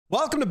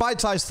Welcome to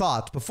Bite-sized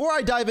Thoughts. Before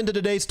I dive into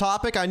today's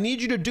topic, I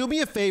need you to do me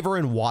a favor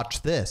and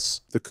watch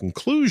this. The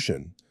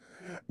conclusion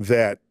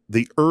that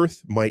the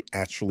Earth might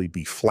actually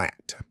be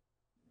flat.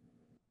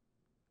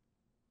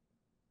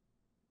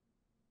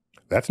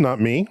 That's not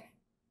me.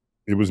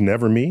 It was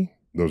never me.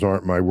 Those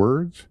aren't my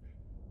words.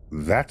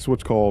 That's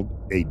what's called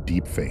a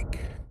deepfake.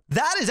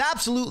 That is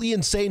absolutely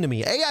insane to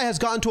me. AI has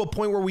gotten to a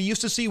point where we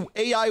used to see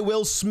AI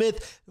Will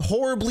Smith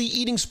horribly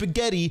eating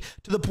spaghetti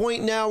to the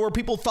point now where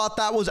people thought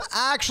that was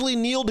actually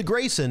Neil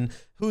deGrasse,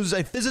 who's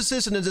a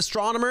physicist and an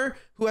astronomer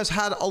who has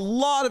had a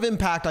lot of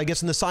impact, I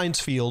guess, in the science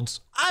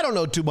fields. I don't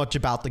know too much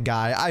about the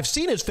guy. I've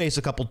seen his face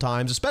a couple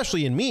times,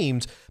 especially in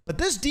memes, but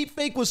this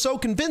deepfake was so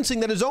convincing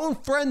that his own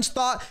friends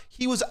thought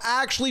he was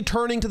actually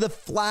turning to the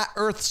flat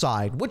Earth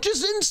side, which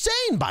is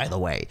insane, by the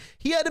way.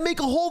 He had to make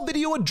a whole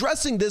video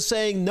addressing this,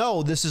 saying,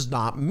 no, this is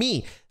not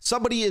me.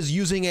 Somebody is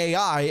using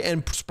AI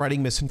and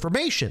spreading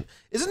misinformation.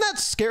 Isn't that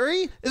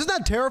scary? Isn't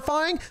that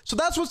terrifying? So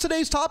that's what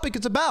today's topic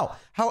is about.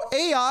 How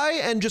AI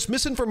and just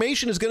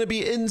misinformation is going to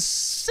be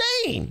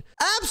insane.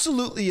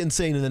 Absolutely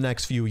insane in the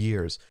next few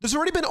years. There's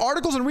already been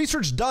articles and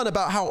research done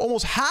about how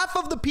almost half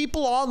of the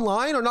people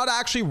online are not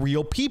actually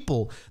real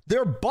people.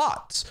 They're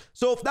bots.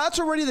 So if that's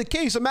already the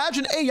case,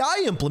 imagine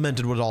AI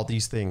implemented with all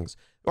these things.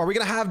 Are we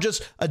going to have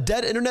just a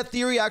dead internet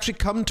theory actually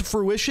come to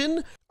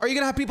fruition? Are you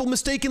going to have people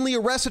mistakenly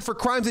arrested for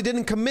crimes they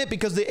didn't commit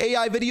because the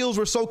AI videos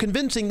were so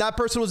convincing that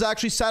person was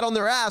actually sat on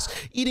their ass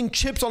eating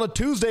chips on a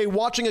Tuesday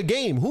watching a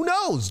game? Who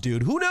knows,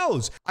 dude? Who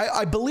knows?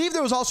 I believe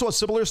there was also a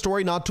similar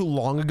story not too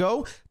long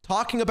ago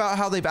talking about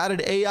how they've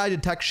added AI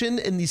detection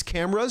in these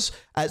cameras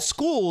at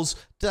schools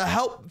to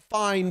help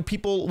find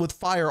people with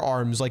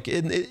firearms, like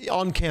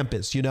on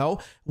campus, you know?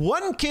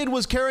 One kid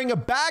was carrying a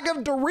bag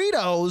of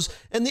Doritos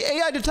and the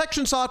AI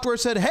detection software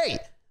said, hey,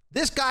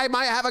 this guy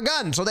might have a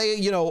gun. So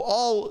they,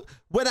 all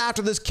went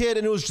after this kid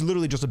and it was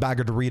literally just a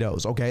bag of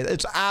Doritos, okay?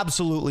 It's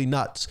absolutely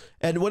nuts.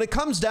 And when it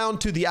comes down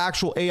to the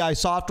actual AI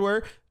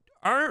software,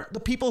 aren't the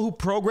people who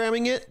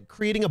programming it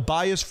creating a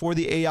bias for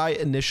the AI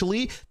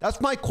initially? That's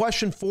my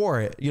question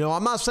for it.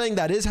 I'm not saying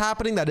that is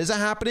happening, that isn't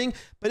happening,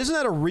 but isn't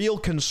that a real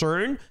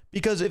concern?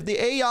 Because if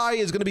the AI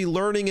is going to be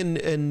learning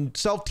and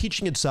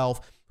self-teaching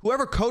itself,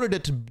 whoever coded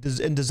it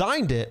and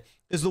designed it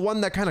is the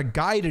one that kind of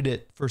guided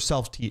it for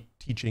self-teaching,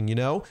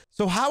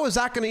 So how is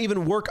that going to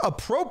even work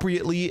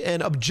appropriately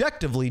and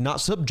objectively, not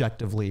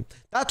subjectively?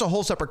 That's a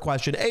whole separate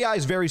question. AI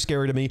is very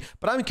scary to me,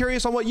 but I'm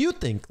curious on what you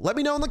think. Let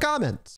me know in the comments.